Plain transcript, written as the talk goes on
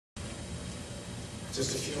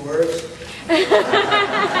Just a few words.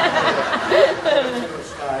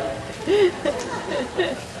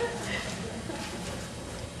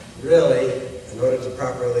 Really, in order to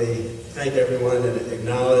properly thank everyone and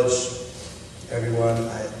acknowledge everyone,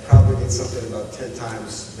 I probably need something about 10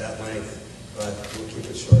 times that length, but we'll keep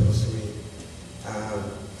it short and sweet.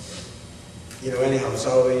 Anyhow, it's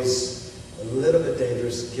always a little bit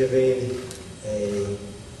dangerous giving a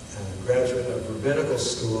graduate of rabbinical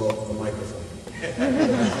school a microphone.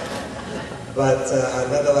 But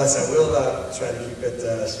nonetheless, I will try to keep it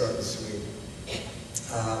short and sweet.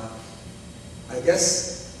 I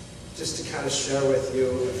guess just to kind of share with you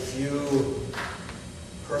a few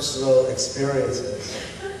personal experiences,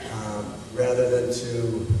 rather than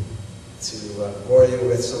to bore you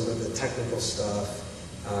with some of the technical stuff.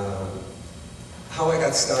 How I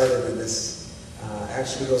got started in this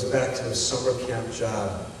actually goes back to a summer camp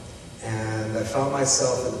job. And I found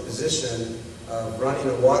myself in the position of running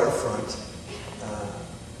a waterfront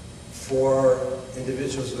for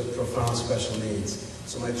individuals with profound special needs.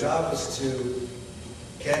 So my job was to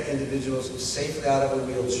get individuals safely out of a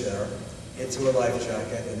wheelchair into a life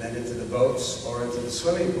jacket and then into the boats or into the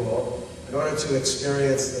swimming pool in order to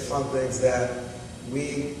experience the fun things that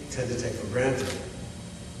we tend to take for granted.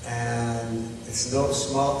 And it's no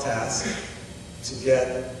small task to get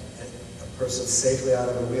a person safely out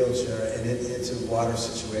of a wheelchair and into water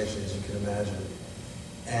situations, you can imagine.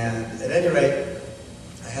 And at any rate,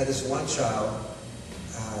 I had this one child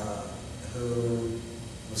who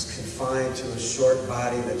was confined to a short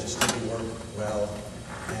body that just didn't work well.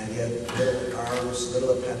 And he had little arms,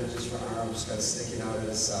 little appendages for arms kind of sticking out at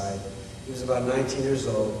his side. He was about 19 years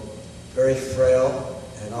old, very frail,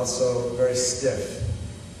 and also very stiff.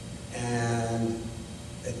 And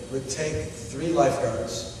it would take 3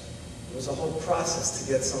 lifeguards. It was a whole process to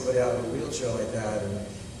get somebody out of a wheelchair like that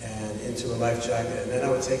and into a life jacket. And then I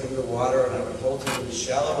would take him to the water and I would hold him in the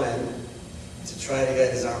shallow end to try to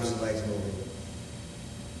get his arms and legs moving.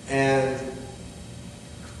 And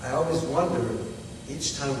I always wondered,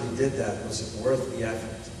 each time we did that, was it worth the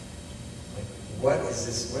effort? Like, what is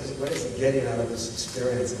this? What is he getting out of this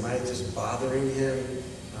experience? Am I just bothering him?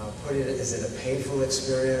 Is it a painful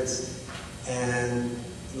experience? And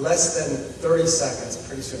less than 30 seconds,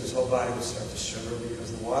 pretty soon his whole body would start to shiver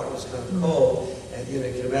because the water was kind of cold. And you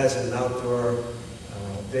can imagine an outdoor,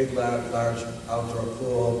 big, large outdoor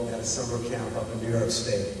pool at a summer camp up in New York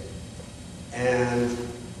State. And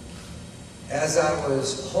as I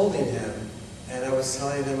was holding him, and I was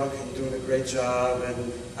telling him, okay, you're doing a great job,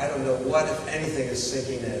 and I don't know what, if anything, is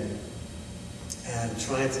sinking in, and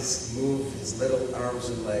trying to move his little arms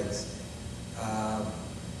and legs.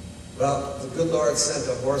 Well, the good Lord sent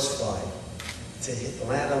a horsefly to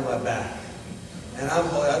land on my back. And I'm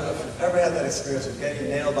holding, I don't know if you've ever had that experience of getting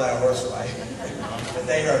nailed by a horsefly, but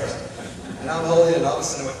they hurt. And I'm holding it, and all of a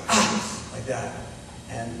sudden I went, ah, like that.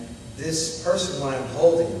 And this person who I'm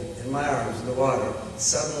holding in my arms in the water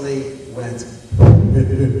suddenly went,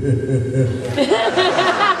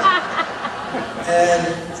 and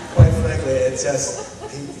quite frankly,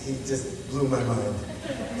 he just blew my mind.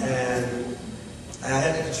 And I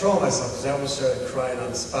had to control myself because I almost started crying on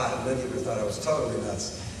the spot, and then he would have thought I was totally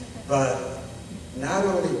nuts. But not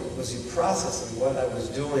only was he processing what I was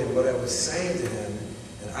doing, what I was saying to him,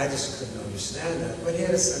 and I just couldn't understand that, but he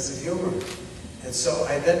had a sense of humor. And so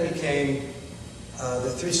I then became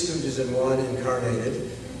the Three Stooges in one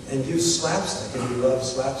incarnated, and used slapstick, and he loved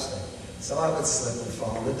slapstick. So I would slip and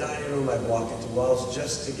fall. In the dining room, I'd walk into walls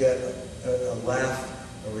just to get a laugh,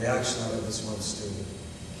 a reaction out of this one student.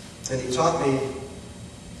 And he taught me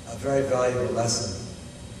a very valuable lesson,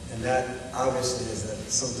 and that obviously is that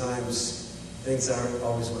sometimes things aren't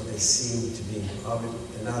always what they seem to be.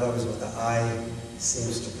 They're not always what the eye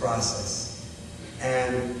seems to process.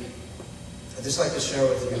 And I'd just like to share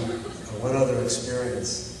with you one other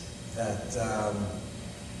experience that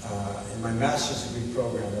in my master's degree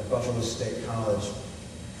program at Buffalo State College,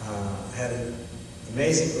 I had an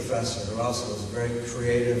amazing professor who also was a very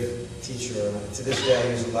creative teacher. And to this day,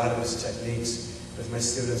 I use a lot of his techniques with my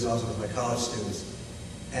students, also with my college students.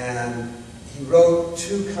 And he wrote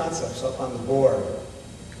 2 concepts up on the board.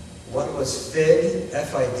 One was FID,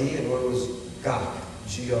 F-I-D, and one was GOK,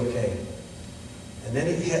 G-O-K. And then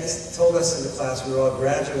he told us in the class, we were all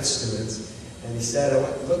graduate students, and he said,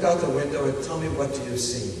 look out the window and tell me, what do you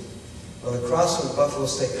see? Well, across from Buffalo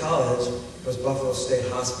State College was Buffalo State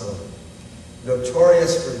Hospital,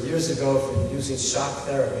 notorious for years ago for using shock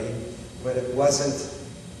therapy when it wasn't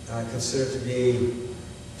considered to be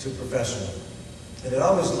too professional. And it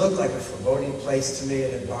always looked like a foreboding place to me.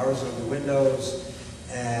 It had bars on the windows,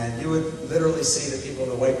 and you would literally see the people in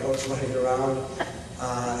the white coats running around.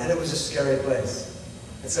 and it was a scary place.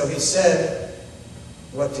 And so he said,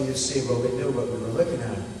 "What do you see?" Well, we knew what we were looking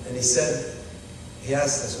at. And he said, he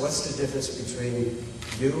asked us, "What's the difference between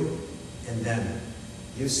you and them?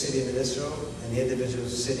 You sitting in this room and the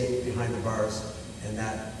individuals sitting behind the bars in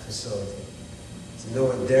that facility." So no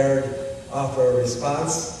one dared offer a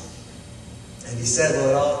response. And he said, well,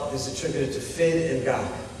 it all is attributed to Fid and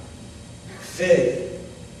Gach. Fid,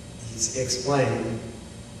 he explained,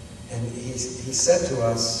 and he said to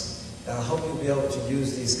us, "I hope you'll be able to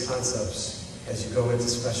use these concepts as you go into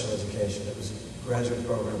special education." It was a graduate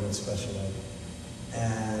program in special ed.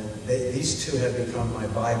 And these two have become my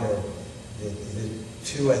Bible, the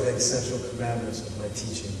two, I think, central commandments of my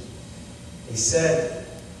teaching. He said,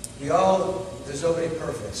 there's nobody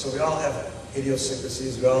perfect, so we all have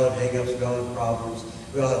idiosyncrasies, we all have hang-ups, we all have problems,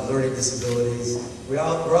 we all have learning disabilities, we're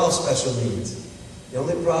all special needs. The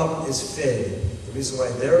only problem is Fid. The reason why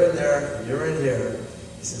they're in there and you're in here,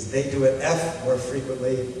 he says they do it F more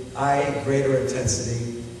frequently, I greater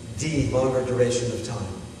intensity, D longer duration of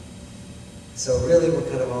time. So really we're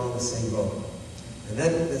kind of all in the same boat. And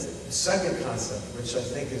then the second concept, which I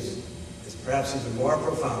think is perhaps even more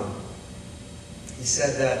profound, he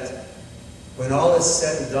said that when all is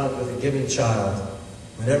said and done with a given child,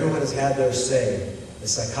 when everyone has had their say, the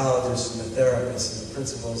psychologists and the therapists and the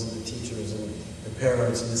principals and the teachers and the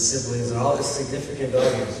parents and the siblings and all the significant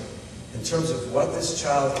others, in terms of what this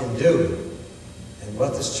child can do and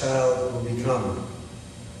what this child will become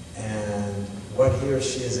and what he or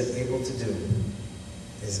she is able to do,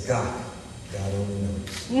 is God. God only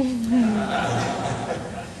knows.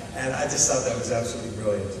 And I just thought that was absolutely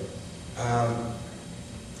brilliant.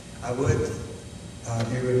 I would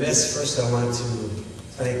be remiss. First, I want to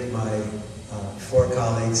thank my 4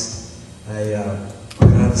 colleagues. I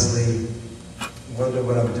honestly wonder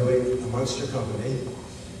what I'm doing amongst your company,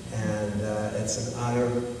 and it's an honor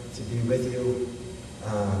to be with you,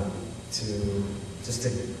 to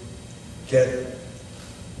get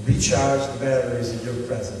recharge the batteries in your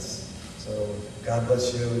presence. So God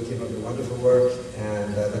bless you and keep up your wonderful work,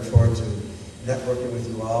 and I look forward to networking with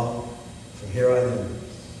you all from here on in.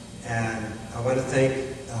 And I want to thank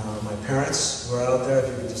my parents who are out there. If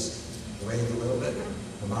you could just wave a little bit.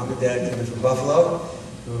 My mom and dad came in from Buffalo,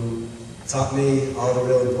 who taught me all the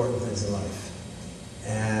real important things in life.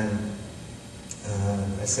 And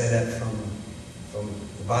I say that from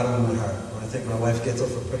the bottom of my heart. I want to thank my wife Gittel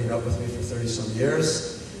for putting up with me for 30-some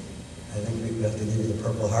years. I think we have to give you the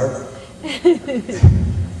Purple Heart.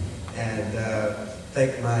 And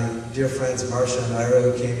thank my dear friends Marcia and Ira,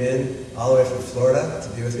 who came in all the way from Florida to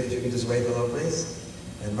be with me. If you can just wave hello, please.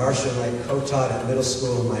 And Marcia and I co-taught at middle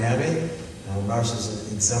school in Miami. Marcia's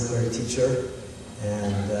an exemplary teacher,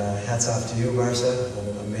 and hats off to you, Marcia. You have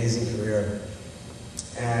an amazing career.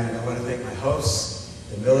 And I want to thank my hosts,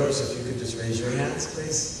 the Millers. If you could just raise your hands,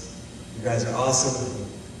 please. You guys are awesome.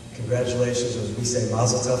 Congratulations, as we say,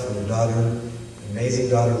 Mazel Tov on your daughter, amazing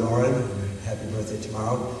daughter Lauren. Happy birthday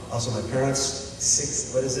tomorrow. Also, my parents.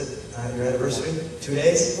 What is it? Your anniversary? 2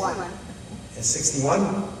 days? 1. At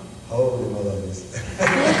 61? Holy molodies. I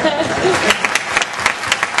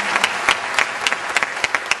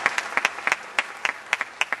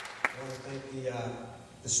want to thank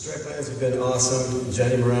the Stricklands who've been awesome.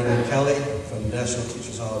 Jenny, Miranda, and Kelly from the National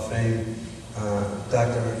Teachers Hall of Fame.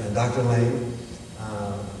 Dr. Lane.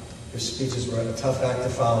 Your speeches were a tough act to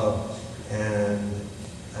follow. And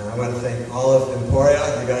I want to thank all of Emporia.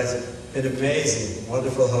 You guys have been amazing,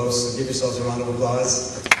 wonderful hosts. So give yourselves a round of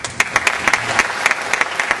applause.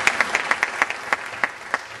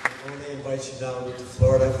 I can only invite you down to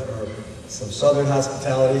Florida for some southern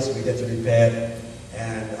hospitality so we get to repay it.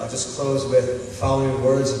 And I'll just close with the following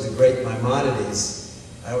words of the great Maimonides.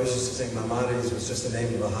 I always used to think Maimonides was just the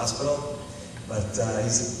name of a hospital, but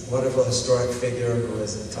he's a wonderful historic figure who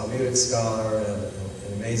is a Talmudic scholar and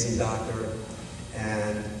an amazing doctor.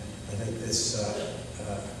 And I think this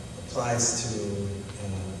applies to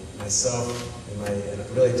myself and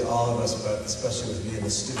really to all of us, but especially with me and the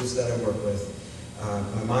students that I work with.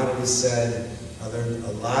 Maimonides said, I learned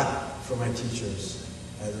a lot from my teachers.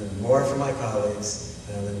 I learned more from my colleagues,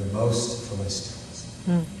 and I learned the most from my students.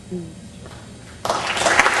 Mm-hmm.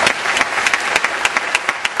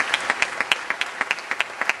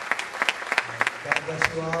 God bless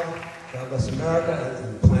you all. God bless America.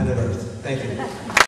 And